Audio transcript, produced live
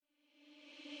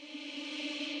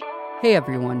Hey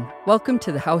everyone, welcome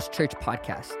to the House Church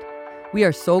podcast. We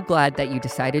are so glad that you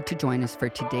decided to join us for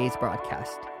today's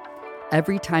broadcast.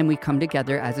 Every time we come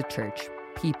together as a church,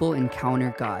 people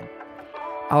encounter God.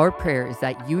 Our prayer is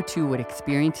that you too would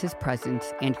experience His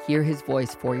presence and hear His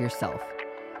voice for yourself.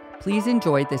 Please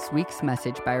enjoy this week's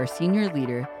message by our senior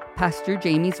leader, Pastor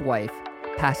Jamie's wife,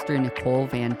 Pastor Nicole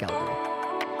VanGelder.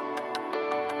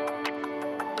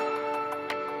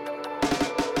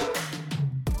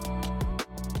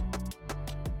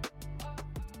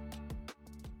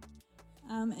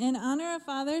 In honor of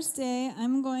Father's Day,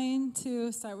 I'm going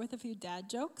to start with a few dad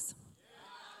jokes.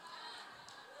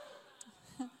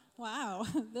 Wow,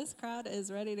 this crowd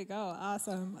is ready to go.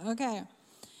 Awesome. Okay.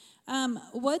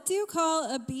 What do you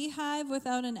call a beehive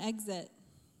without an exit?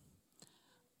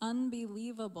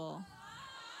 Unbelievable.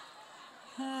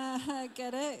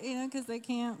 Get it? You know, because they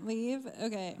can't leave?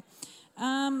 Okay.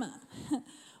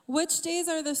 Which days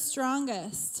are the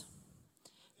strongest?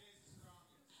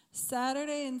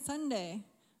 Saturday and Sunday,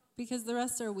 because the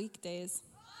rest are weekdays.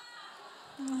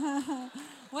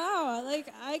 Wow,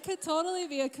 like I could totally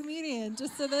be a comedian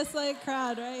just to this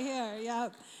crowd right here.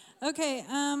 Yep. Okay,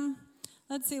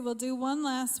 let's see, we'll do one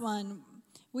last one.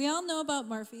 We all know about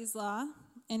Murphy's Law.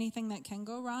 Anything that can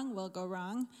go wrong will go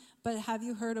wrong. But have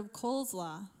you heard of Cole's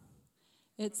Law?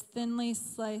 It's thinly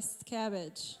sliced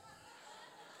cabbage.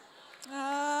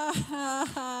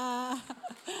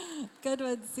 Good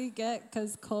one, see,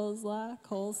 because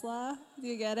coleslaw, do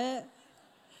you get it?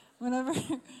 Whenever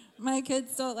my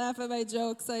kids don't laugh at my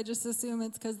jokes, I just assume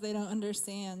it's because they don't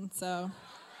understand, so.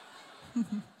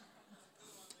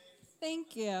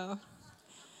 Thank you.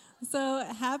 So,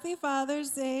 happy Father's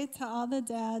Day to all the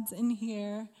dads in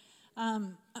here.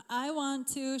 I want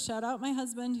to shout out my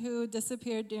husband who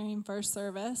disappeared during first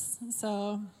service,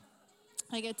 so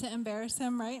I get to embarrass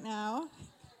him right now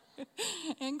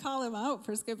and call him out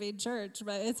for skipping church,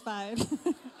 but it's fine.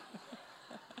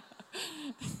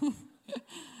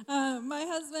 My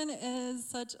husband is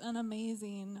such an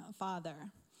amazing father,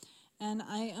 and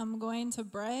I am going to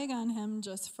brag on him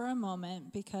just for a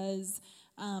moment because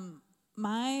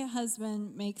my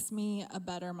husband makes me a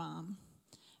better mom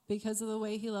because of the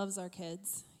way he loves our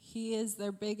kids. He is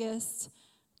their biggest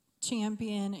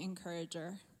champion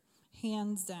encourager,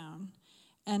 hands down.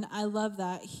 And I love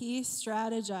that. He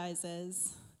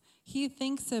strategizes. He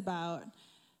thinks about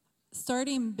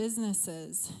starting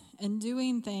businesses and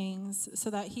doing things so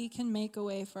that he can make a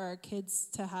way for our kids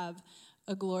to have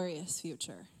a glorious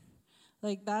future.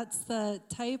 Like, that's the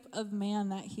type of man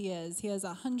that he is. He has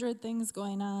 100 things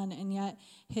going on, and yet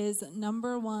his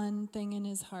number one thing in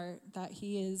his heart that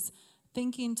he is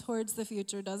thinking towards the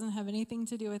future doesn't have anything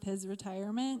to do with his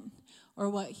retirement or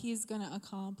what he's going to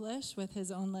accomplish with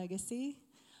his own legacy.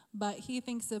 But he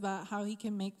thinks about how he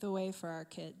can make the way for our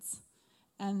kids.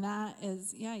 And that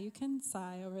is, yeah, you can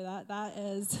sigh over that. That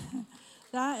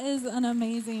is an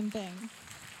amazing thing.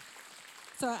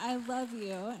 So I love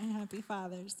you and happy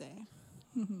Father's Day.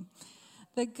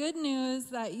 The good news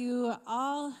that you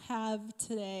all have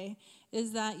today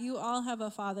is that you all have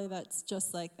a father that's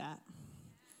just like that.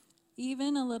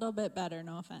 Even a little bit better,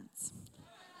 no offense.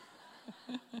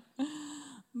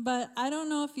 But I don't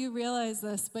know if you realize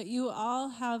this, but you all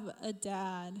have a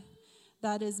dad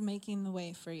that is making the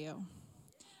way for you,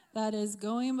 that is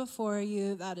going before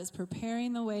you, that is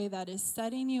preparing the way, that is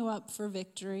setting you up for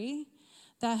victory,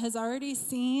 that has already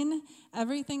seen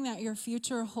everything that your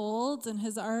future holds and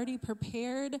has already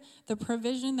prepared the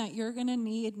provision that you're going to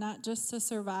need, not just to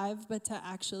survive, but to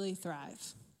actually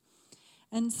thrive.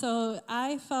 And so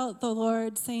I felt the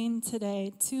Lord saying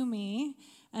today to me,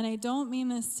 and I don't mean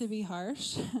this to be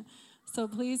harsh, so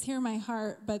please hear my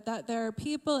heart, but that there are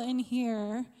people in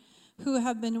here who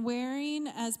have been wearing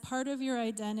as part of your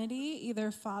identity either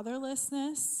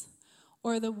fatherlessness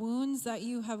or the wounds that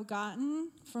you have gotten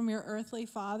from your earthly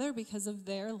father because of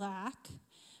their lack,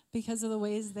 because of the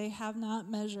ways they have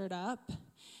not measured up,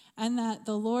 and that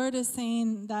the Lord is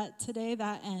saying that today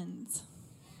that ends.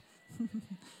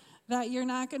 That you're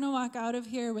not going to walk out of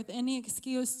here with any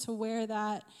excuse to wear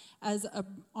that as an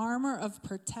armor of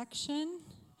protection,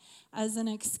 as an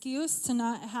excuse to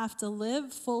not have to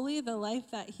live fully the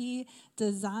life that He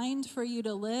designed for you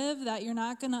to live, that you're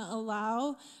not going to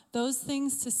allow those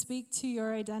things to speak to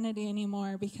your identity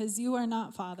anymore because you are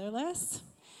not fatherless,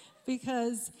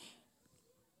 because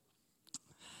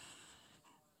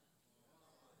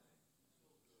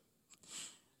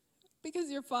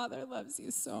your Father loves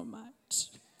you so much.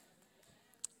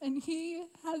 And He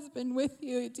has been with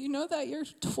you. Do you know that you're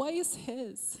twice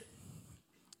His?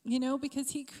 You know, because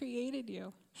He created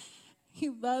you. He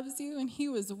loves you, and He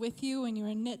was with you when you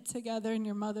were knit together in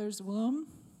your mother's womb.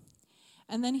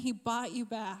 And then he bought you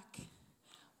back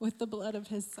with the blood of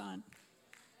his son.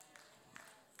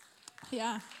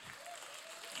 Yeah.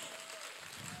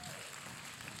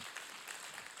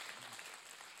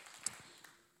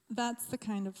 That's the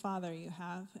kind of father you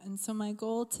have. And so my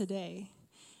goal today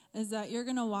is that you're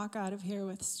going to walk out of here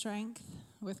with strength,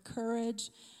 with courage,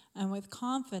 and with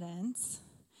confidence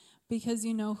because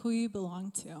you know who you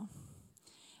belong to.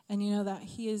 And you know that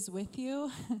he is with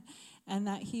you and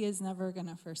that he is never going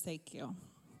to forsake you.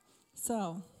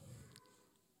 So,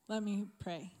 let me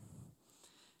pray.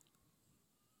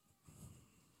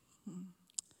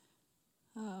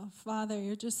 Oh, Father,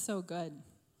 you're just so good.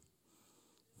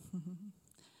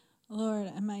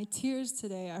 Lord, and my tears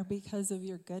today are because of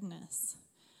your goodness,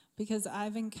 because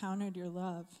I've encountered your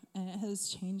love, and it has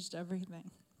changed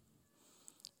everything.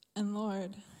 And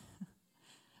Lord,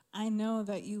 I know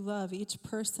that you love each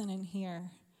person in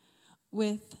here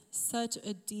with such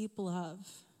a deep love,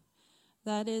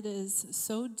 that it is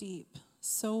so deep,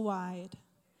 so wide,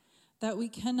 that we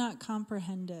cannot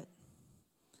comprehend it.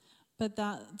 But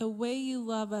that the way you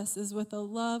love us is with a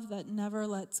love that never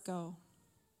lets go.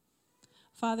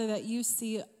 Father, that you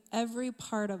see every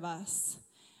part of us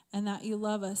and that you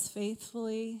love us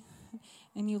faithfully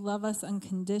and you love us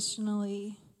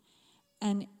unconditionally.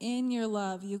 And in your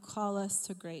love, you call us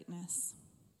to greatness.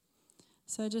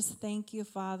 So I just thank you,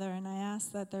 Father, and I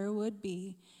ask that there would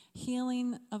be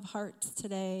healing of hearts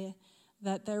today,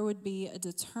 that there would be a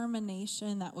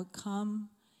determination that would come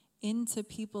into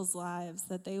people's lives,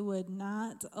 that they would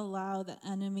not allow the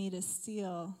enemy to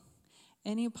steal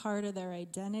any part of their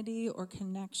identity or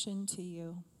connection to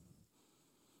you,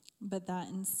 but that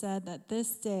instead that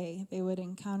this day they would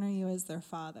encounter you as their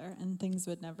Father and things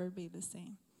would never be the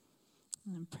same.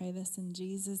 And I pray this in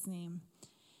Jesus' name.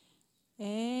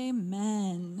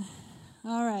 Amen.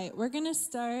 All right, we're going to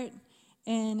start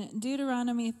in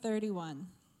Deuteronomy 31.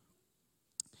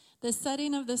 The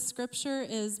setting of the scripture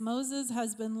is Moses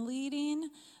has been leading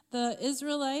the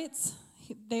Israelites.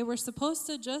 They were supposed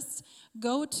to just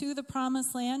go to the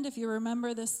promised land. If you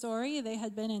remember the story, they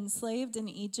had been enslaved in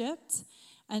Egypt,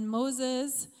 and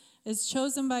Moses is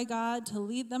chosen by God to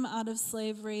lead them out of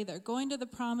slavery. They're going to the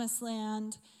promised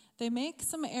land. They make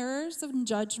some errors in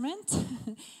judgment,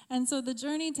 and so the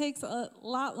journey takes a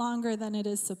lot longer than it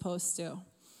is supposed to.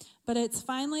 But it's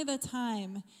finally the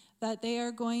time that they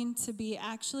are going to be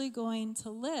actually going to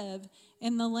live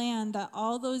in the land that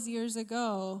all those years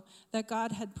ago that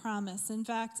God had promised. In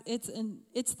fact,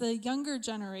 it's the younger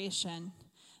generation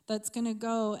that's going to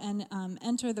go and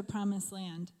enter the promised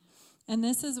land. And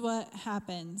this is what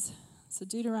happens. So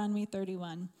Deuteronomy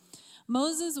 31.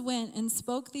 Moses went and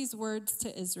spoke these words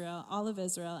to Israel, all of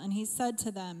Israel, and he said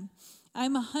to them,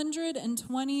 I'm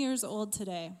 120 years old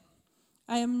today.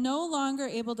 I am no longer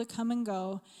able to come and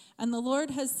go, and the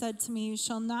Lord has said to me, you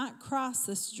shall not cross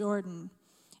this Jordan.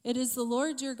 It is the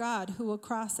Lord your God who will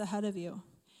cross ahead of you.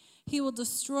 He will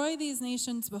destroy these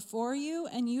nations before you,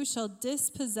 and you shall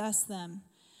dispossess them.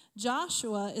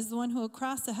 Joshua is the one who will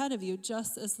cross ahead of you,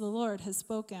 just as the Lord has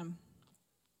spoken.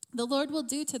 The Lord will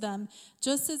do to them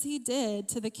just as he did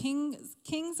to the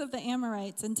kings of the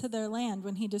Amorites and to their land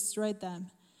when he destroyed them.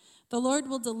 The Lord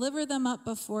will deliver them up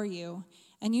before you,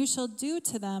 and you shall do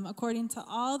to them according to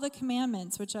all the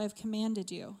commandments which I have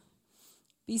commanded you.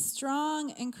 Be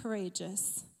strong and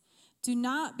courageous. Do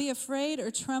not be afraid or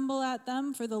tremble at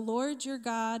them, for the Lord your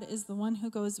God is the one who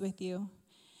goes with you.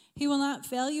 He will not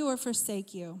fail you or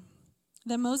forsake you.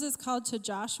 Then Moses called to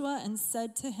Joshua and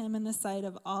said to him in the sight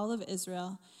of all of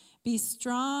Israel, be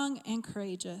strong and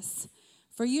courageous,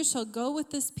 for you shall go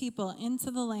with this people into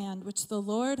the land which the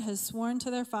Lord has sworn to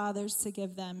their fathers to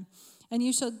give them, and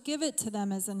you shall give it to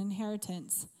them as an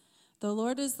inheritance. The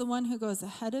Lord is the one who goes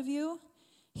ahead of you.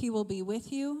 He will be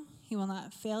with you. He will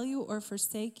not fail you or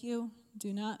forsake you.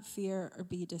 Do not fear or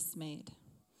be dismayed.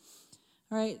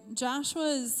 All right, Joshua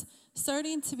is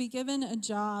starting to be given a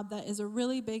job that is a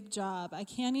really big job. I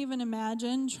can't even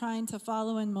imagine trying to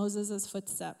follow in Moses'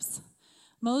 footsteps.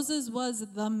 Moses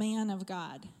was the man of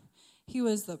God. He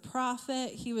was the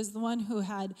prophet. He was the one who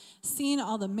had seen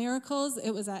all the miracles. It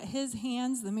was at his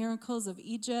hands, the miracles of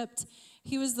Egypt.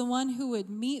 He was the one who would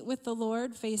meet with the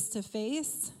Lord face to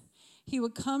face. He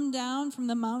would come down from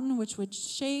the mountain, which would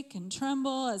shake and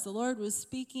tremble as the Lord was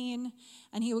speaking.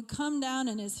 And he would come down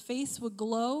and his face would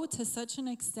glow to such an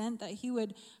extent that he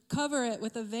would cover it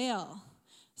with a veil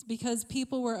because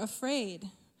people were afraid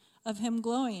of him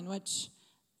glowing, which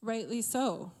rightly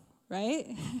so,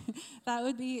 right? That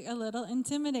would be a little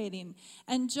intimidating.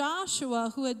 And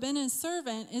Joshua, who had been his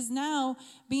servant, is now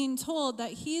being told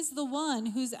that he's the one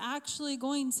who's actually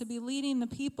going to be leading the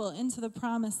people into the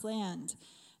promised land.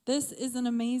 This is an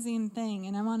amazing thing,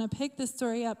 and I want to pick the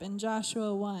story up in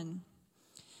Joshua 1.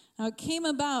 Now it came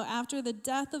about after the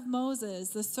death of Moses,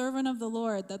 the servant of the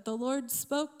Lord, that the Lord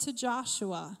spoke to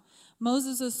Joshua,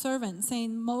 Moses' servant,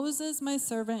 saying, Moses, my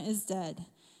servant, is dead.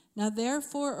 Now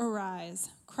therefore arise,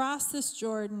 cross this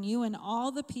Jordan, you and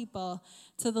all the people,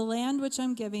 to the land which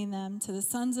I'm giving them, to the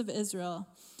sons of Israel.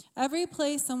 Every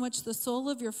place on which the sole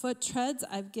of your foot treads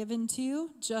I've given to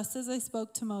you, just as I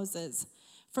spoke to Moses.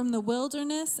 From the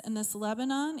wilderness and this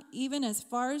Lebanon, even as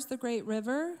far as the great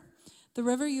river, the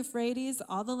river Euphrates,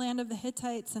 all the land of the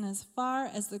Hittites, and as far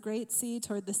as the great sea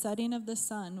toward the setting of the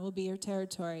sun will be your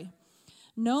territory.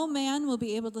 No man will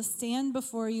be able to stand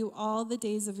before you all the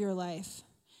days of your life.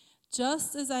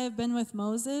 Just as I have been with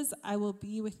Moses, I will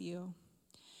be with you.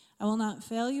 I will not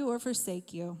fail you or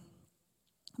forsake you.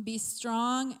 Be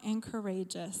strong and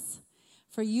courageous,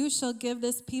 for you shall give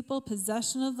this people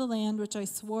possession of the land which I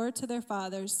swore to their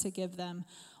fathers to give them.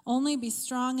 Only be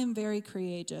strong and very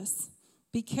courageous.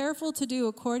 Be careful to do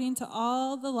according to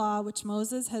all the law which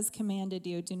Moses has commanded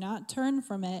you. Do not turn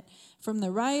from it, from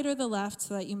the right or the left,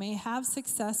 so that you may have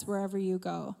success wherever you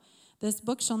go. This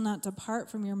book shall not depart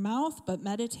from your mouth, but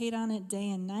meditate on it day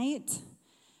and night.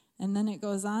 And then it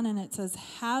goes on and it says,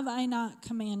 have I not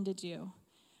commanded you?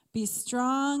 Be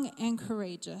strong and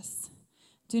courageous.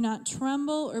 Do not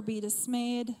tremble or be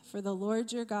dismayed, for the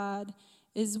Lord your God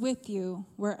is with you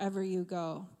wherever you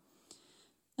go.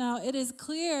 Now, it is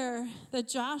clear that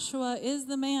Joshua is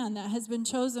the man that has been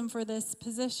chosen for this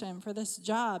position, for this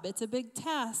job. It's a big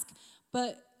task,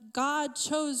 but God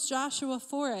chose Joshua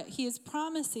for it. He is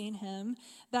promising him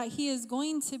that he is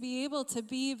going to be able to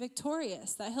be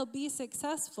victorious, that he'll be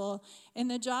successful in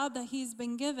the job that he's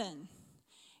been given.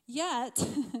 Yet,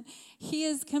 he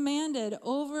is commanded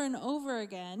over and over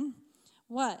again,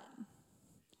 what?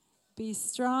 Be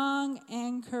strong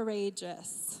and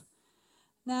courageous.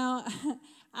 Now,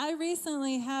 I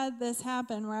recently had this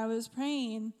happen where I was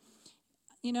praying,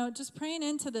 just praying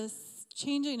into this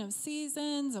changing of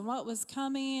seasons and what was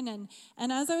coming.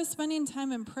 And as I was spending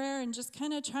time in prayer and just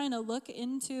kind of trying to look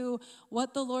into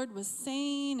what the Lord was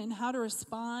saying and how to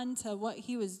respond to what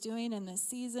he was doing in this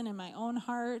season in my own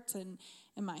heart and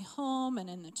in my home and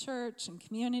in the church and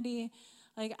community,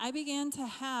 I began to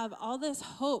have all this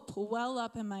hope well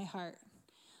up in my heart.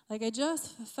 I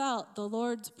just felt the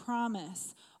Lord's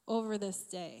promise over this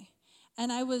day.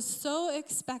 And I was so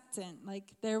expectant,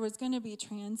 there was going to be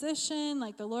transition,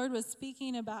 the Lord was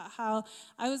speaking about how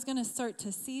I was going to start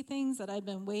to see things that I'd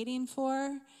been waiting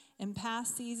for in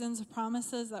past seasons,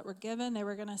 promises that were given. They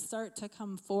were going to start to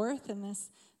come forth in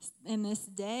this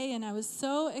day, and I was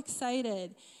so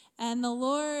excited. And the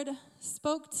Lord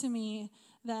spoke to me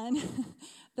then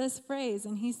this phrase,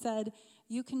 and he said,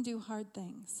 you can do hard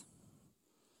things.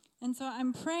 And so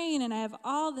I'm praying, and I have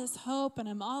all this hope, and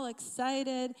I'm all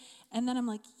excited. And then I'm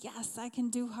like, yes, I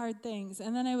can do hard things.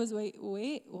 And then I was, wait,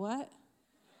 what?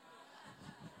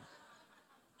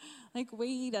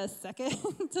 Wait a second.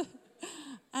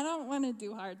 I don't want to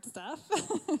do hard stuff.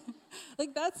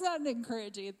 That's not an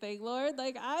encouraging thing, Lord.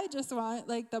 I just want,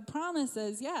 the promise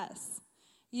is yes.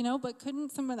 But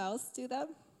couldn't someone else do them?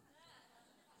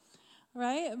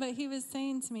 Right? But he was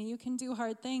saying to me, you can do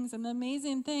hard things. And the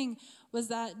amazing thing was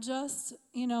that just,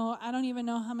 I don't even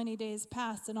know how many days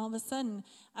passed, and all of a sudden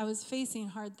I was facing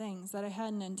hard things that I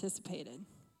hadn't anticipated.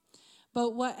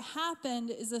 But what happened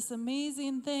is this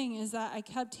amazing thing is that I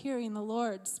kept hearing the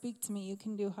Lord speak to me, you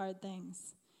can do hard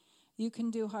things. You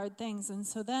can do hard things. And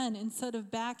so then, instead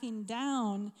of backing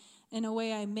down in a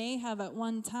way I may have at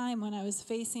one time when I was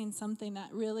facing something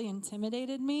that really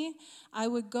intimidated me, I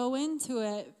would go into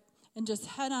it and just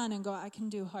head on and go, I can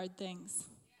do hard things.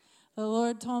 The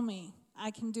Lord told me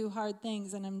I can do hard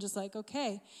things, and I'm just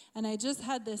okay. And I just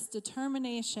had this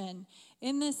determination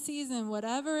in this season,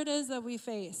 whatever it is that we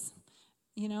face.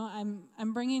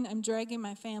 I'm dragging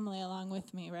my family along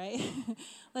with me, right?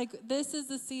 This is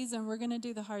the season we're going to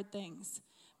do the hard things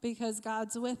because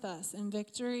God's with us and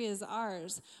victory is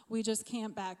ours. We just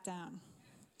can't back down.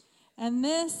 And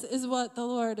this is what the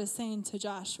Lord is saying to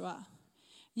Joshua.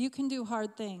 You can do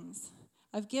hard things.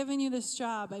 I've given you this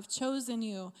job. I've chosen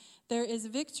you. There is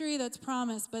victory that's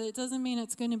promised, but it doesn't mean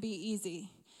it's going to be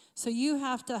easy. So you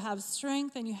have to have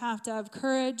strength and you have to have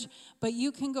courage, but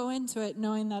you can go into it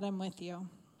knowing that I'm with you.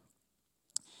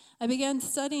 I began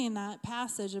studying that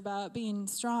passage about being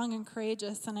strong and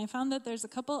courageous, and I found that there's a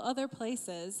couple other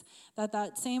places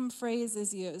that same phrase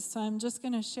is used. So I'm just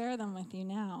going to share them with you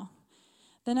now.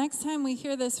 The next time we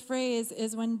hear this phrase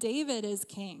is when David is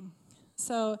king.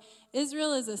 So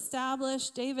Israel is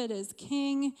established. David is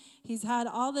king. He's had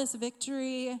all this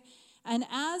victory. And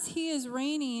as he is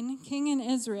reigning king in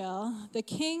Israel, the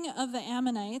king of the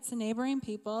Ammonites, a neighboring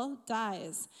people,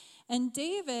 dies. And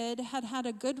David had had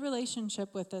a good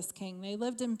relationship with this king. They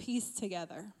lived in peace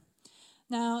together.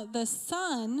 Now, the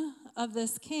son of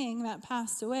this king that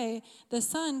passed away, the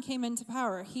son came into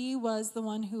power. He was the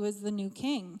one who was the new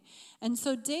king. And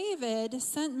so David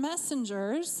sent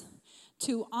messengers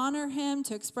to honor him,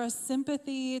 to express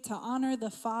sympathy, to honor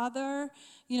the father,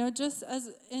 just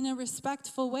as in a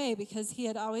respectful way, because he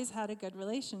had always had a good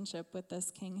relationship with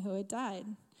this king who had died.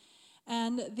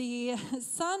 And the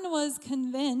son was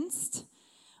convinced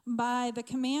by the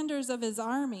commanders of his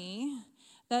army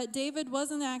that David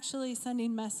wasn't actually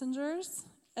sending messengers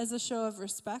as a show of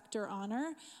respect or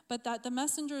honor, but that the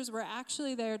messengers were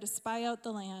actually there to spy out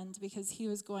the land because he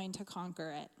was going to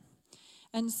conquer it.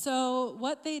 And so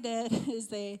what they did is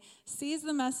they seized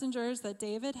the messengers that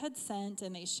David had sent,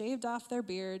 and they shaved off their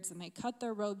beards, and they cut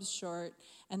their robes short,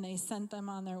 and they sent them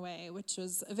on their way, which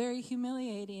was a very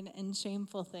humiliating and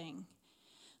shameful thing.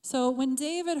 So when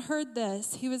David heard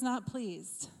this, he was not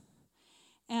pleased.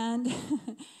 And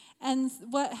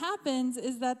what happens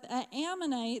is that the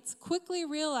Ammonites quickly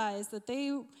realized that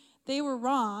they were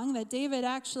wrong, that David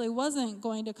actually wasn't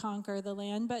going to conquer the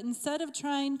land, but instead of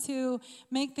trying to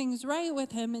make things right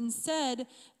with him, instead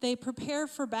they prepare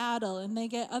for battle and they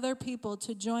get other people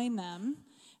to join them,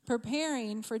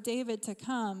 preparing for David to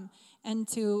come and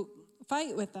to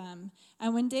fight with them.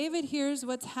 And when David hears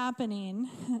what's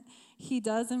happening, he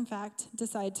does in fact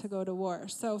decide to go to war.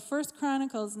 So 1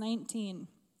 Chronicles 19,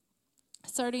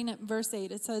 starting at verse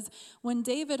 8, it says, when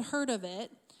David heard of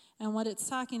it, and what it's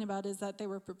talking about is that they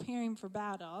were preparing for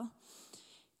battle,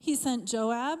 he sent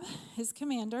Joab, his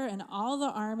commander, and all the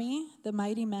army, the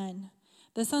mighty men.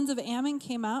 The sons of Ammon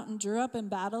came out and drew up in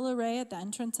battle array at the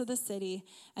entrance of the city,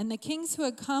 and the kings who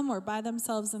had come were by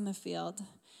themselves in the field.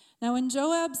 Now when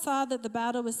Joab saw that the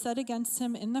battle was set against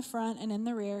him in the front and in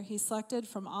the rear, he selected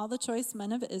from all the choice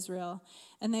men of Israel,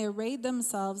 and they arrayed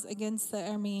themselves against the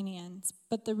Arameans.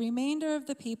 But the remainder of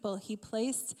the people he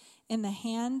placed in the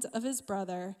hand of his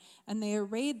brother, and they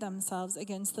arrayed themselves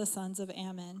against the sons of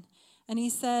Ammon. And he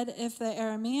said, if the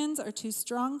Arameans are too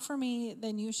strong for me,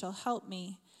 then you shall help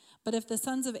me. But if the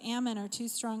sons of Ammon are too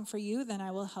strong for you, then I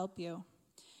will help you.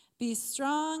 Be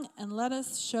strong and let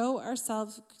us show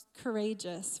ourselves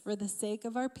courageous for the sake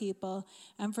of our people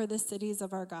and for the cities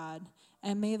of our God.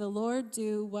 And may the Lord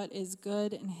do what is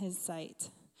good in his sight.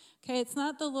 Okay, it's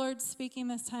not the Lord speaking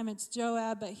this time, it's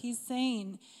Joab, but he's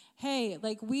saying, hey,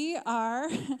 we are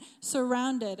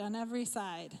surrounded on every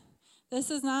side.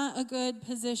 This is not a good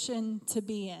position to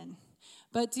be in.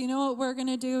 But do you know what we're going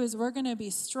to do is we're going to be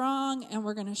strong and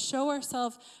we're going to show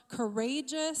ourselves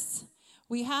courageous.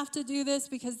 We have to do this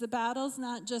because the battle's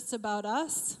not just about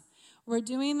us. We're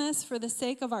doing this for the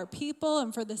sake of our people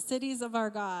and for the cities of our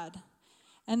God.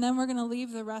 And then we're going to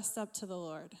leave the rest up to the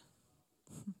Lord.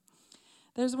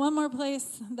 There's one more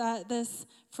place that this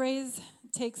phrase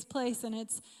takes place, and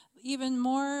it's even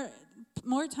more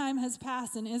time has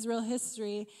passed in Israel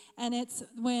history, and it's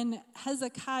when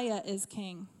Hezekiah is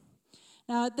king.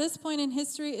 Now, at this point in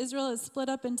history, Israel is split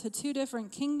up into two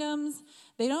different kingdoms.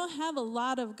 They don't have a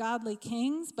lot of godly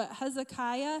kings, but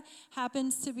Hezekiah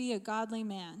happens to be a godly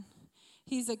man.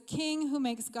 He's a king who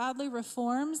makes godly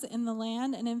reforms in the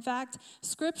land. And in fact,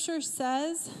 Scripture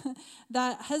says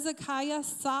that Hezekiah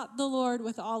sought the Lord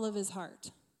with all of his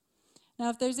heart. Now,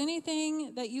 if there's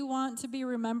anything that you want to be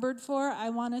remembered for, I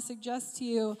want to suggest to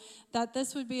you that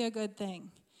this would be a good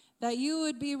thing. That you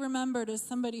would be remembered as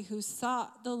somebody who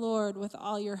sought the Lord with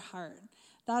all your heart.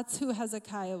 That's who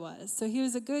Hezekiah was. So he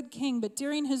was a good king, but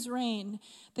during his reign,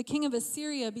 the king of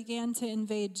Assyria began to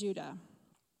invade Judah.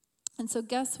 And so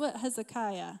guess what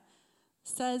Hezekiah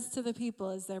says to the people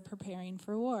as they're preparing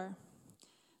for war?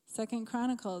 2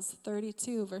 Chronicles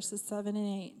 32, verses 7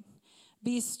 and 8.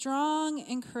 Be strong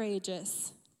and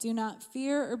courageous. Do not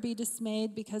fear or be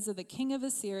dismayed because of the king of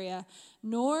Assyria,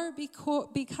 nor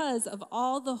because of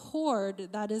all the horde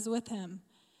that is with him.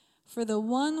 For the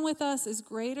one with us is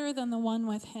greater than the one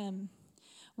with him.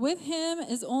 With him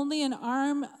is only an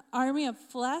army of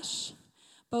flesh,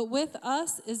 but with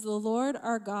us is the Lord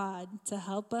our God to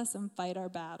help us and fight our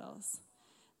battles.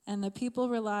 And the people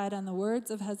relied on the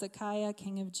words of Hezekiah,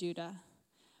 king of Judah.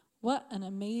 What an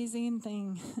amazing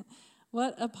thing.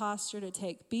 What a posture to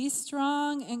take. Be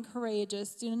strong and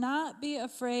courageous. Do not be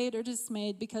afraid or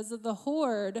dismayed because of the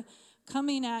horde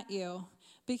coming at you,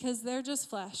 because they're just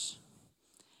flesh,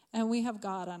 and we have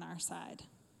God on our side.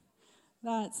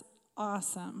 That's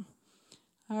awesome.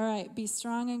 All right, be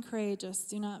strong and courageous.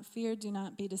 Do not fear, do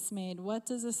not be dismayed. What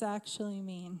does this actually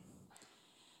mean?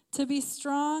 To be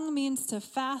strong means to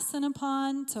fasten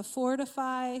upon, to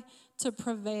fortify, to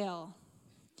prevail.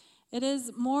 It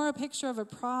is more a picture of a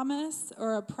promise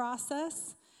or a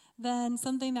process than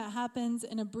something that happens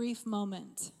in a brief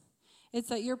moment. It's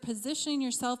that you're positioning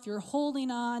yourself, you're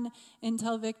holding on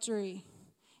until victory,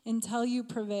 until you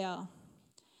prevail.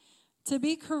 To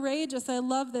be courageous, I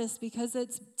love this because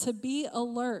it's to be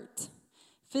alert,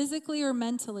 physically or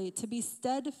mentally, to be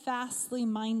steadfastly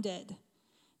minded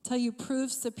till you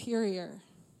prove superior.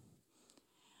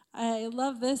 I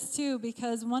love this too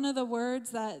because one of the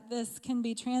words that this can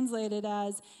be translated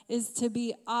as is to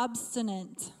be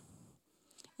obstinate.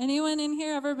 Anyone in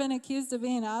here ever been accused of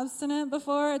being obstinate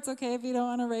before? It's okay if you don't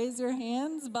want to raise your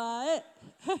hands, but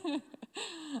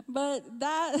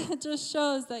that just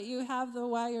shows that you have the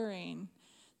wiring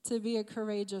to be a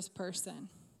courageous person.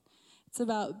 It's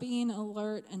about being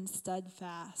alert and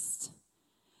steadfast.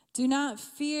 Do not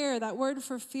fear. That word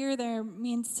for fear there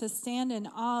means to stand in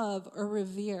awe of or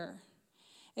revere.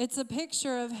 It's a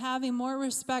picture of having more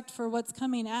respect for what's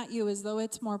coming at you as though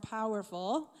it's more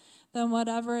powerful than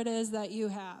whatever it is that you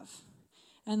have.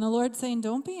 And the Lord's saying,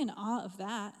 don't be in awe of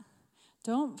that.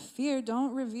 Don't fear,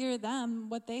 don't revere them.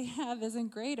 What they have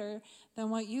isn't greater than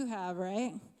what you have,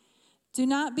 right? Do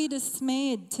not be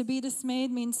dismayed. To be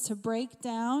dismayed means to break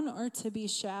down or to be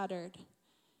shattered.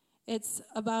 It's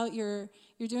about you're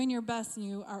doing your best and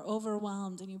you are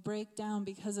overwhelmed and you break down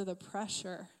because of the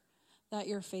pressure that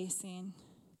you're facing.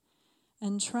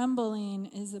 And trembling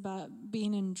is about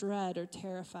being in dread or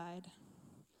terrified.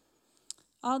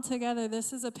 Altogether,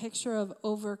 this is a picture of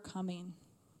overcoming.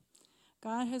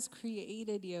 God has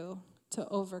created you to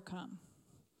overcome.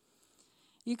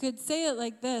 You could say it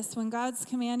like this: when God's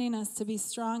commanding us to be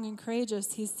strong and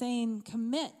courageous, he's saying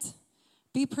commit,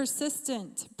 be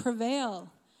persistent,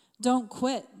 prevail, don't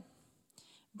quit.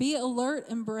 Be alert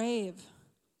and brave.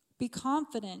 Be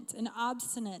confident and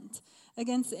obstinate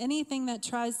against anything that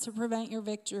tries to prevent your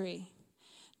victory.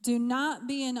 Do not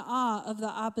be in awe of the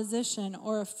opposition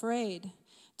or afraid.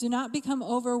 Do not become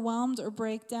overwhelmed or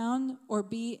break down or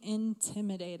be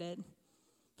intimidated.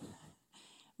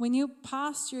 When you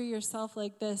posture yourself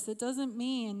like this, it doesn't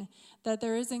mean that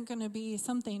there isn't going to be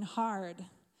something hard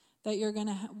that you're going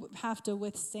to have to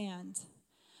withstand.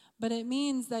 But it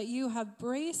means that you have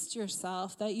braced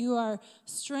yourself, that you are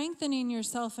strengthening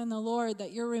yourself in the Lord,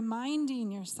 that you're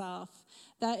reminding yourself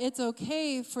that it's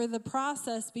okay for the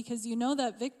process because you know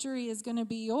that victory is going to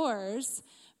be yours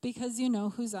because you know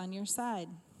who's on your side.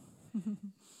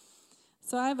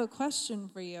 So I have a question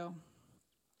for you.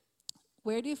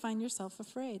 Where do you find yourself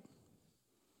afraid?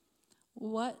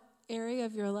 What area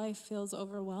of your life feels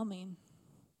overwhelming?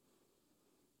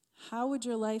 How would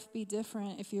your life be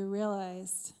different if you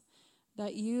realized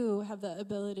that you have the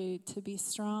ability to be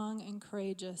strong and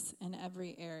courageous in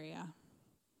every area?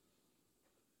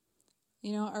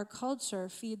 You know, our culture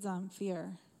feeds on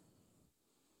fear.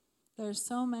 There's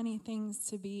so many things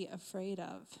to be afraid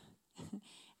of.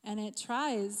 And it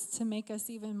tries to make us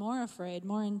even more afraid,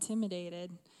 more intimidated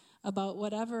about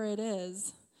whatever it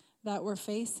is that we're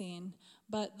facing.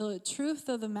 But the truth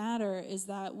of the matter is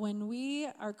that when we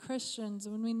are Christians,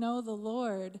 when we know the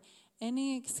Lord,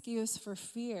 any excuse for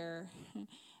fear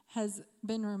has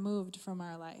been removed from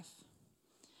our life.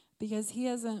 Because he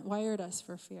hasn't wired us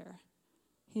for fear.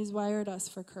 He's wired us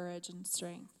for courage and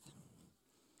strength.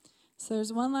 So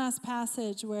there's one last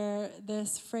passage where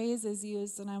this phrase is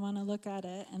used, and I want to look at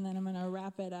it, and then I'm going to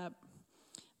wrap it up.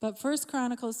 But 1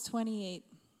 Chronicles 28.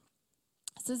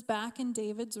 This is back in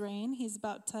David's reign. He's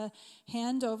about to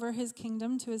hand over his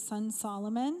kingdom to his son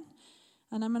Solomon.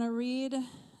 And I'm going to read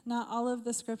not all of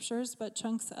the scriptures, but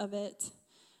chunks of it,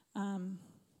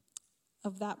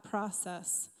 of that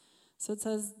process. So it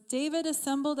says, David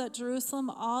assembled at Jerusalem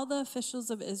all the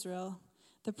officials of Israel,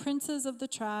 the princes of the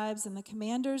tribes and the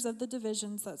commanders of the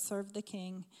divisions that served the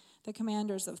king, the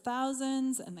commanders of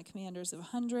thousands and the commanders of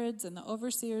hundreds and the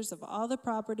overseers of all the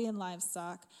property and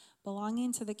livestock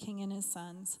belonging to the king and his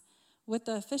sons, with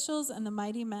the officials and the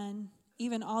mighty men,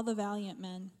 even all the valiant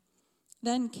men.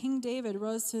 Then King David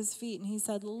rose to his feet and he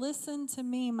said, "Listen to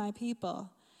me, my people.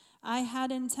 I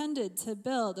had intended to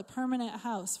build a permanent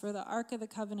house for the ark of the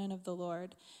covenant of the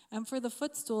Lord and for the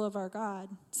footstool of our God.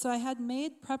 So I had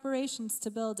made preparations to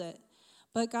build it.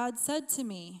 But God said to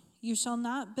me, 'You shall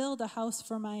not build a house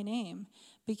for my name,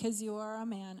 because you are a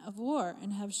man of war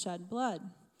and have shed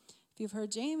blood.'" If you've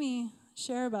heard Jamie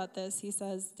share about this, he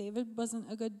says David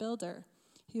wasn't a good builder.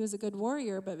 He was a good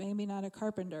warrior, but maybe not a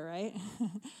carpenter, right?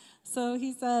 So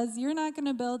he says, you're not going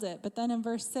to build it. But then in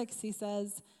verse 6, he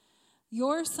says,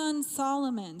 your son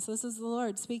Solomon, so this is the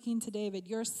Lord speaking to David,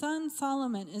 your son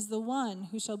Solomon is the one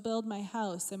who shall build my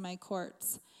house and my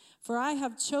courts. For I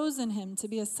have chosen him to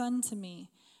be a son to me,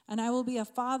 and I will be a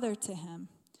father to him.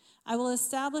 I will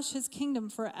establish his kingdom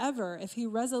forever if he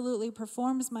resolutely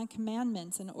performs my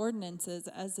commandments and ordinances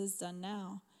as is done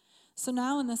now. So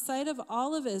now in the sight of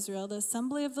all of Israel, the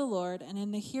assembly of the Lord, and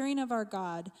in the hearing of our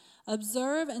God,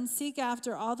 observe and seek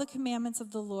after all the commandments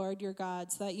of the Lord your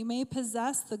God, so that you may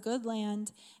possess the good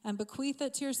land and bequeath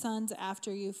it to your sons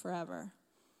after you forever.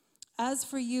 As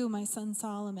for you, my son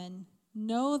Solomon,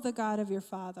 know the God of your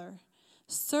father.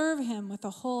 Serve him with a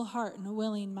whole heart and a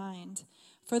willing mind.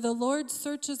 For the Lord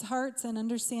searches hearts and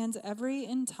understands every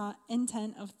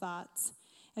intent of thoughts.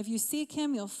 If you seek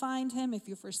him, you'll find him. If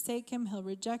you forsake him, he'll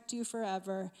reject you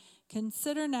forever.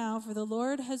 Consider now, for the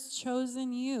Lord has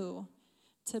chosen you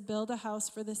to build a house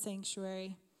for the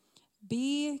sanctuary.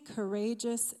 Be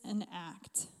courageous and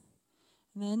act.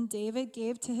 And then David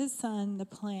gave to his son the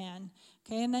plan.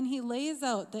 Okay, and then he lays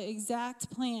out the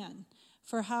exact plan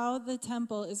for how the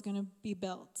temple is going to be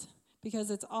built,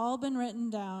 because it's all been written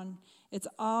down. It's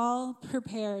all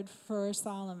prepared for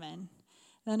Solomon.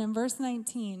 Then in verse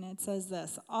 19, it says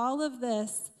this, all of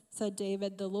this, said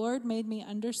David, the Lord made me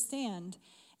understand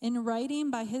in writing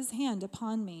by his hand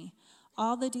upon me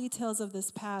all the details of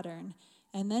this pattern.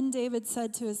 And then David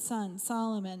said to his son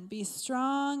Solomon, be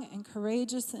strong and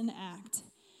courageous and act.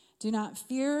 Do not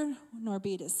fear nor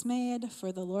be dismayed,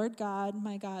 for the Lord God,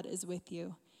 my God, is with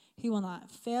you. He will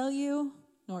not fail you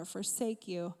nor forsake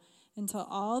you until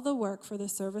all the work for the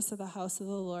service of the house of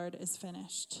the Lord is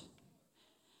finished.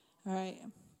 All right.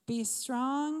 Be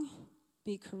strong,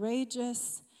 be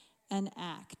courageous, and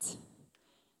act.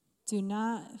 Do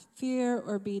not fear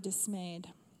or be dismayed.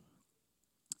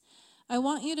 I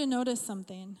want you to notice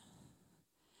something.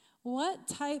 What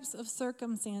types of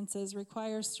circumstances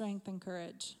require strength and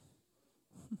courage?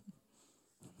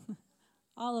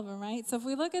 All of them, right? So if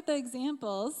we look at the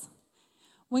examples,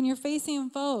 when you're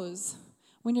facing foes,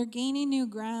 when you're gaining new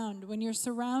ground, when you're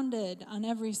surrounded on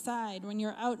every side, when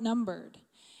you're outnumbered,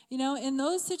 in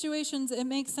those situations, it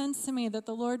makes sense to me that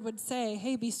the Lord would say,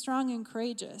 hey, be strong and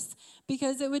courageous,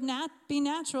 because it would not be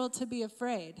natural to be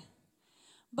afraid.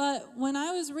 But when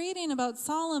I was reading about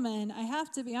Solomon, I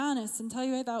have to be honest and tell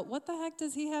you, I thought, what the heck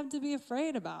does he have to be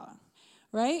afraid about?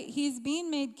 Right? He's being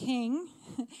made king.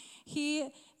 He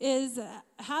is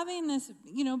having this,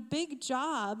 big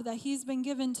job that he's been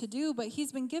given to do, but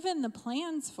he's been given the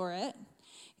plans for it.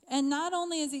 And not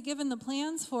only is he given the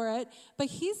plans for it, but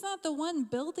he's not the one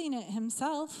building it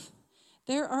himself.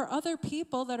 There are other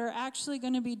people that are actually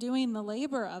going to be doing the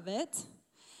labor of it.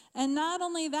 And not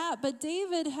only that, but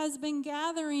David has been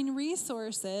gathering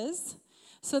resources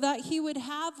so that he would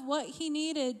have what he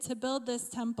needed to build this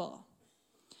temple.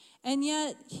 And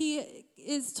yet he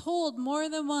is told more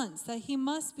than once that he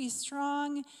must be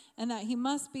strong and that he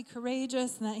must be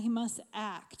courageous and that he must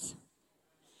act.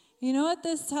 You know what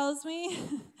this tells me?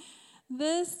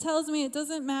 This tells me it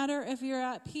doesn't matter if you're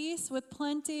at peace with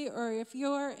plenty or if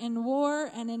you're in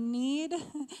war and in need,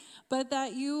 but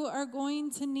that you are going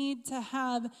to need to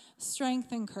have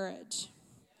strength and courage.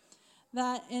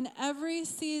 That in every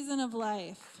season of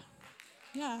life,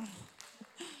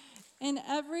 in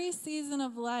every season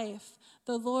of life,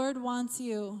 the Lord wants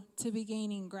you to be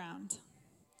gaining ground.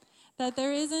 That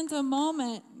there isn't a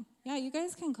moment, you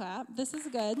guys can clap, this is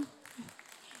good.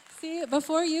 See,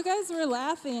 before you guys were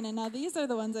laughing, and now these are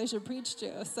the ones I should preach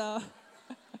to, so.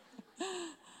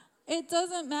 It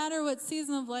doesn't matter what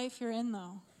season of life you're in,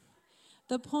 though.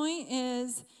 The point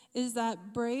is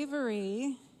that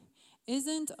bravery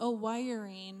isn't a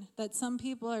wiring that some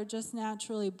people are just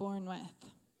naturally born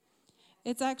with.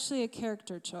 It's actually a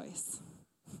character choice.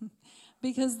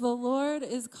 Because the Lord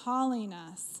is calling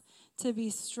us to be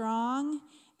strong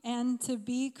and to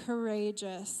be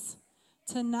courageous,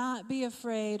 to not be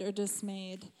afraid or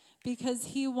dismayed, because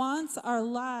he wants our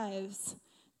lives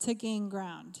to gain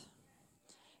ground.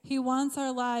 He wants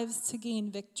our lives to gain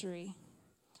victory.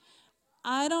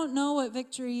 I don't know what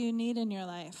victory you need in your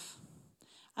life.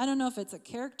 I don't know if it's a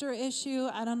character issue.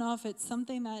 I don't know if it's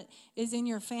something that is in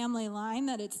your family line,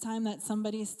 that it's time that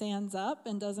somebody stands up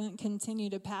and doesn't continue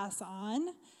to pass on.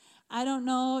 I don't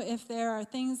know if there are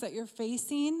things that you're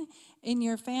facing in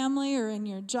your family or in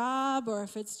your job, or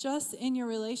if it's just in your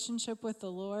relationship with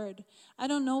the Lord. I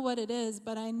don't know what it is,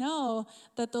 but I know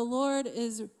that the Lord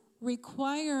is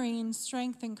requiring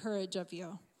strength and courage of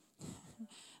you.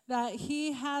 That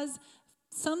he has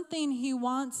something he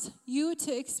wants you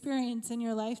to experience in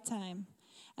your lifetime.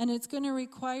 And it's going to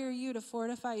require you to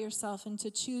fortify yourself and to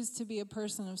choose to be a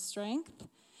person of strength,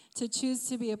 to choose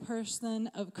to be a person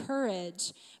of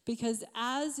courage, because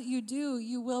as you do,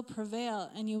 you will prevail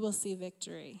and you will see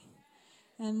victory.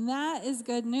 And that is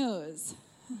good news.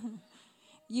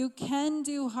 You can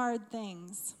do hard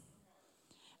things.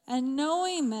 And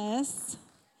knowing this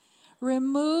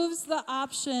removes the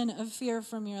option of fear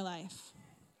from your life.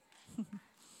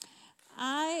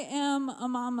 I am a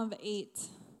mom of 8,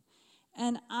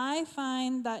 and I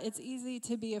find that it's easy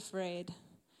to be afraid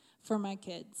for my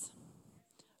kids.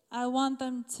 I want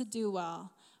them to do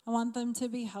well. I want them to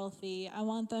be healthy. I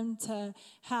want them to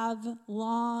have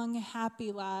long,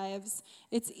 happy lives.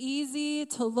 It's easy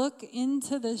to look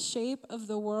into the shape of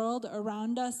the world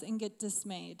around us and get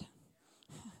dismayed.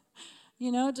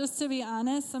 Just to be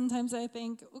honest, sometimes I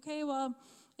think, okay, well,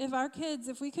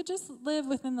 if we could just live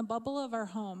within the bubble of our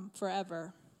home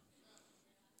forever.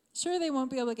 Sure, they won't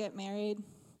be able to get married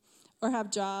or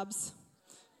have jobs,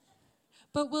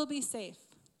 but we'll be safe,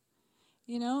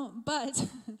 But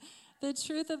the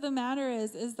truth of the matter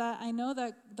is that I know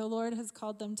that the Lord has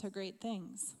called them to great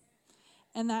things,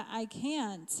 and that I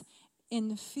can't,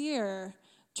 in fear,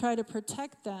 try to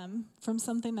protect them from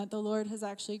something that the Lord has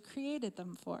actually created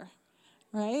them for,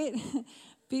 right?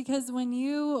 Because when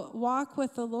you walk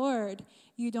with the Lord,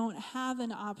 you don't have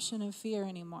an option of fear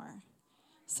anymore.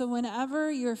 So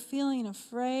whenever you're feeling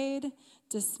afraid,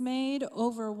 dismayed,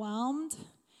 overwhelmed,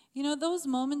 those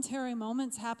momentary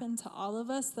moments happen to all of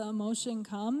us. The emotion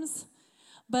comes.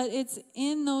 But it's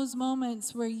in those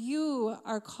moments where you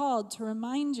are called to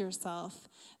remind yourself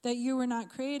that you were not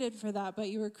created for that, but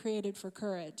you were created for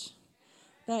courage,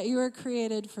 that you were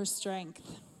created for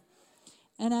strength.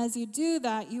 And as you do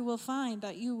that, you will find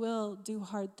that you will do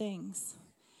hard things.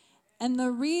 And the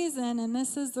reason, and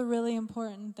this is the really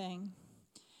important thing,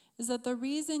 is that the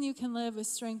reason you can live with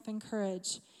strength and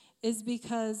courage is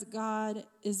because God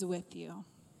is with you.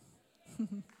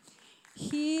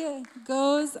 He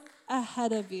goes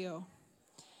ahead of you.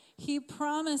 He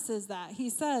promises that. He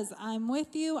says, I'm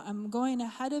with you, I'm going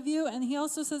ahead of you, and he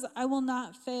also says, I will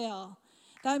not fail.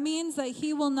 That means that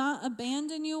he will not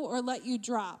abandon you or let you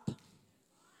drop.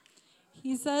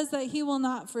 He says that he will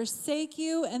not forsake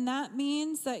you, and that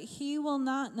means that he will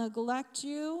not neglect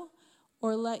you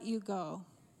or let you go.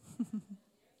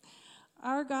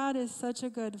 Our God is such a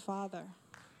good Father.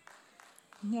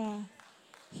 Yeah.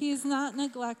 He's not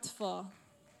neglectful.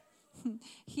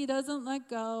 He doesn't let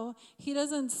go. He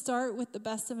doesn't start with the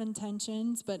best of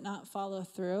intentions but not follow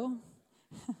through.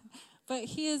 But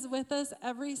he is with us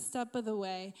every step of the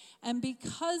way. And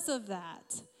because of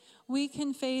that, we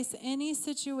can face any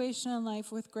situation in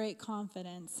life with great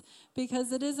confidence,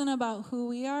 because it isn't about who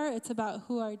we are, it's about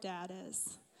who our dad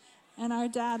is. And our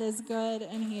dad is good,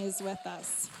 and he is with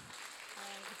us.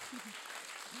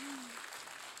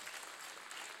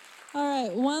 All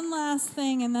right, one last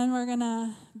thing, and then we're going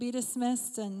to be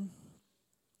dismissed, and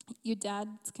you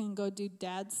dads can go do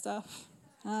dad stuff.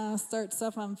 Start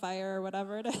stuff on fire or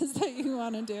whatever it is that you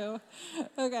want to do.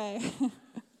 Okay.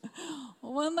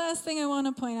 One last thing I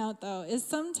want to point out, though, is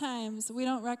sometimes we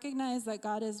don't recognize that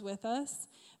God is with us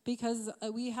because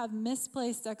we have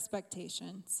misplaced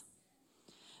expectations.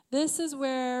 This is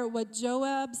where what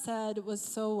Joab said was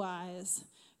so wise.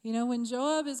 When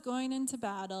Joab is going into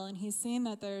battle and he's seeing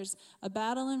that there's a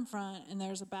battle in front and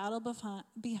there's a battle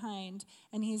behind,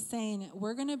 and he's saying,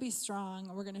 we're going to be strong,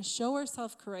 we're going to show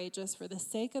ourselves courageous for the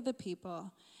sake of the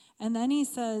people. And then he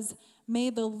says, may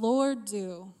the Lord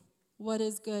do what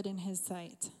is good in his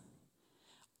sight.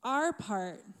 Our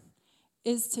part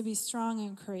is to be strong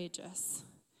and courageous.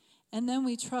 And then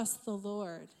we trust the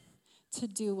Lord to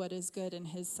do what is good in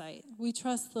his sight. We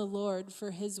trust the Lord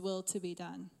for his will to be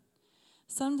done.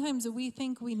 Sometimes we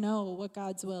think we know what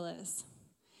God's will is.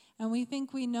 And we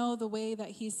think we know the way that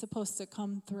he's supposed to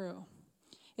come through.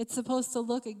 It's supposed to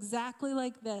look exactly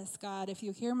like this, God. If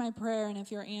you hear my prayer and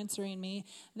if you're answering me,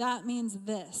 that means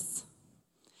this.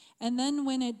 And then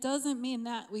when it doesn't mean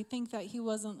that, we think that he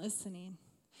wasn't listening.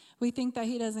 We think that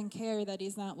he doesn't care, that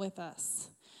he's not with us.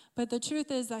 But the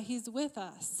truth is that he's with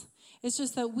us. It's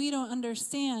just that we don't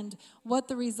understand what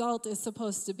the result is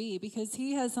supposed to be, because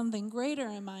he has something greater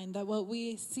in mind than what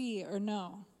we see or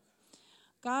know.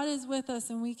 God is with us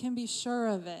and we can be sure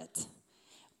of it.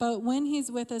 But when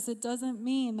he's with us, it doesn't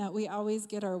mean that we always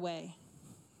get our way.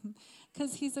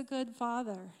 Because he's a good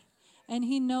father. And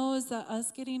he knows that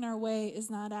us getting our way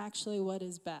is not actually what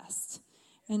is best.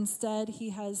 Instead, he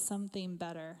has something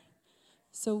better.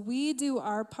 So we do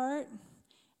our part,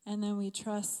 and then we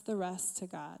trust the rest to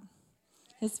God.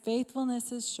 His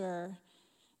faithfulness is sure,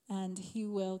 and he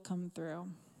will come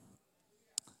through.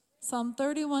 Psalm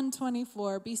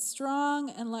 31:24, be strong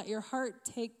and let your heart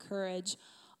take courage,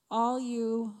 all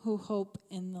you who hope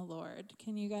in the Lord.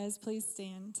 Can you guys please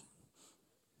stand?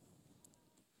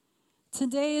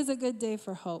 Today is a good day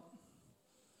for hope.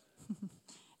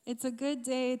 It's a good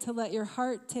day to let your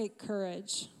heart take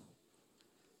courage.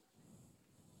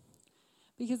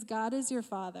 Because God is your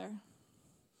Father.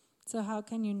 So how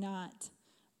can you not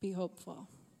be hopeful?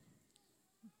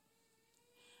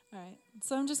 All right,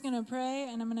 so I'm just going to pray,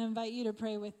 and I'm going to invite you to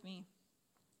pray with me.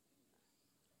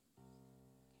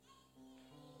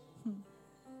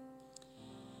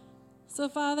 So,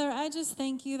 Father, I just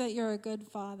thank you that you're a good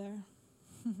Father.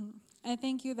 I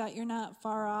thank you that you're not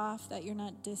far off, that you're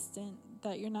not distant,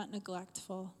 that you're not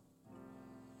neglectful.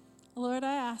 Lord,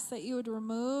 I ask that you would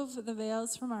remove the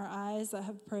veils from our eyes that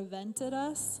have prevented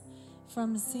us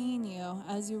from seeing you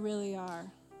as you really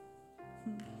are.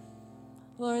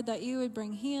 Lord, that you would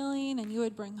bring healing and you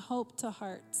would bring hope to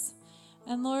hearts.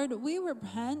 And Lord, we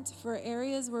repent for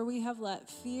areas where we have let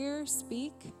fear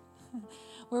speak,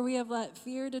 where we have let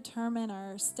fear determine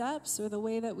our steps or the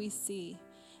way that we see.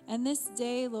 And this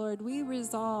day, Lord, we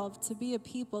resolve to be a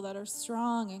people that are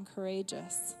strong and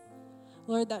courageous.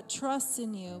 Lord, that trust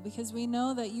in you, because we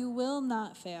know that you will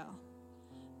not fail,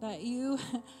 that you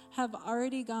have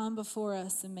already gone before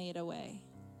us and made a way.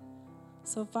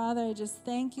 So, Father, I just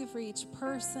thank you for each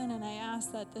person, and I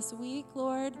ask that this week,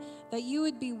 Lord, that you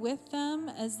would be with them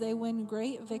as they win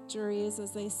great victories,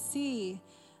 as they see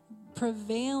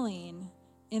prevailing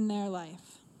in their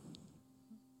life.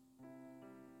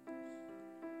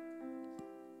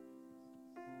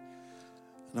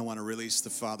 And I want to release the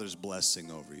Father's blessing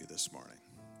over you this morning.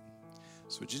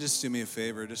 So would you just do me a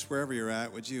favor, just wherever you're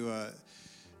at, would you,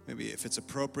 maybe if it's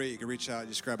appropriate, you can reach out,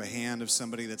 just grab a hand of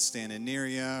somebody that's standing near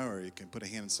you, or you can put a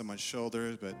hand on someone's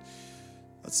shoulders, but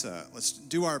let's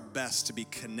do our best to be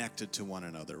connected to one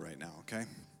another right now, okay?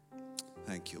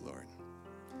 Thank you, Lord.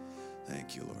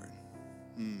 Thank you, Lord.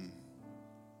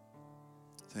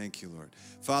 Thank you, Lord.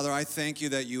 Father, I thank you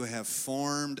that you have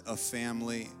formed a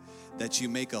family, that you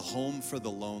make a home for the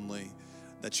lonely,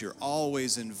 that you're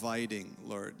always inviting,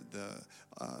 Lord,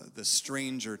 the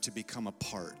stranger to become a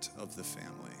part of the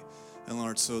family. And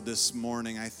Lord, so this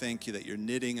morning, I thank you that you're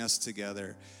knitting us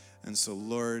together. And so,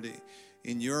 Lord,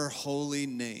 in your holy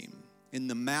name, in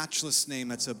the matchless name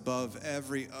that's above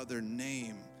every other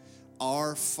name,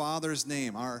 our Father's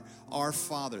name, our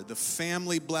Father, the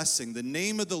family blessing, the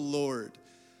name of the Lord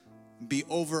be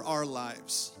over our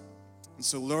lives. And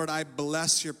so, Lord, I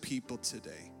bless your people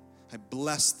today. I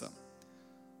bless them.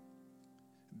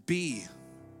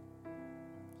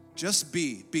 Just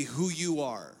be who you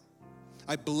are.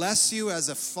 I bless you as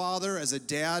a father, as a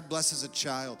dad, bless as a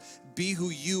child. Be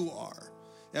who you are.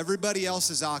 Everybody else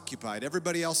is occupied.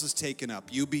 Everybody else is taken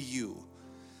up. You be you.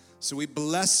 So we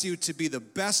bless you to be the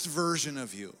best version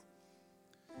of you.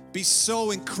 Be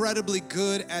so incredibly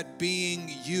good at being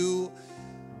you.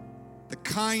 The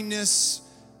kindness,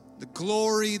 the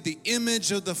glory, the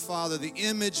image of the Father, the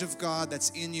image of God that's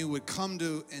in you would come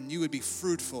to, and you would be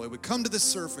fruitful. It would come to the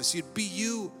surface. You'd be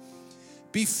you.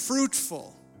 Be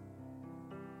fruitful.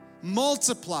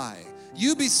 Multiply.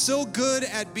 You be so good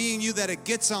at being you that it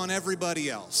gets on everybody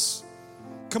else.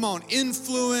 Come on,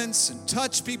 influence and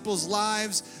touch people's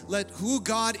lives. Let who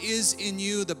God is in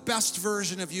you, the best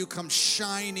version of you, come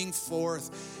shining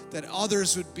forth, that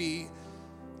others would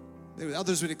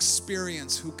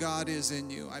experience who God is in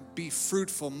you. Be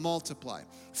fruitful, multiply.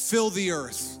 Fill the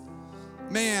earth.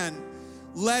 Man,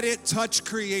 let it touch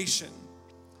creation.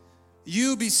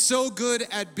 You be so good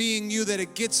at being you that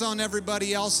it gets on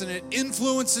everybody else and it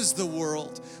influences the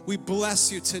world. We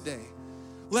bless you today.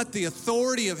 Let the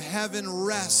authority of heaven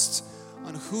rest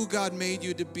on who God made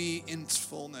you to be in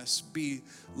fullness. Be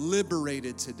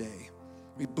liberated today.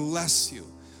 We bless you.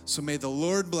 So may the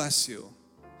Lord bless you.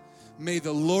 May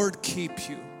the Lord keep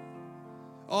you.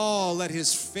 Oh, let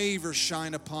his favor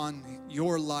shine upon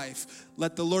your life.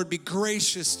 Let the Lord be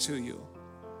gracious to you.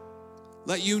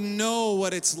 Let you know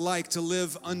what it's like to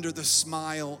live under the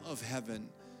smile of heaven.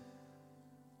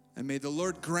 And may the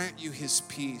Lord grant you his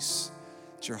peace,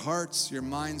 that your hearts, your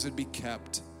minds would be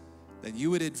kept, that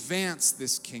you would advance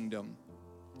this kingdom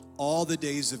all the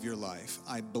days of your life.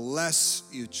 I bless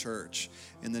you, church,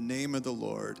 in the name of the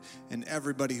Lord. And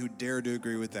everybody who dared to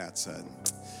agree with that said,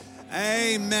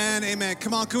 amen, amen.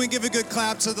 Come on, can we give a good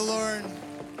clap to the Lord?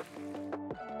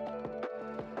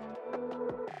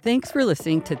 Thanks for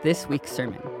listening to this week's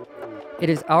sermon.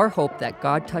 It is our hope that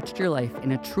God touched your life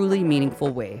in a truly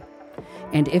meaningful way.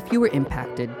 And if you were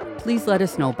impacted, please let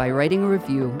us know by writing a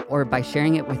review or by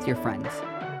sharing it with your friends.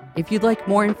 If you'd like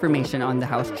more information on the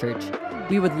House Church,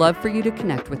 we would love for you to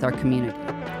connect with our community.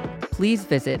 Please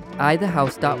visit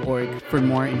ithehouse.org for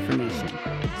more information.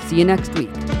 See you next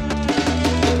week.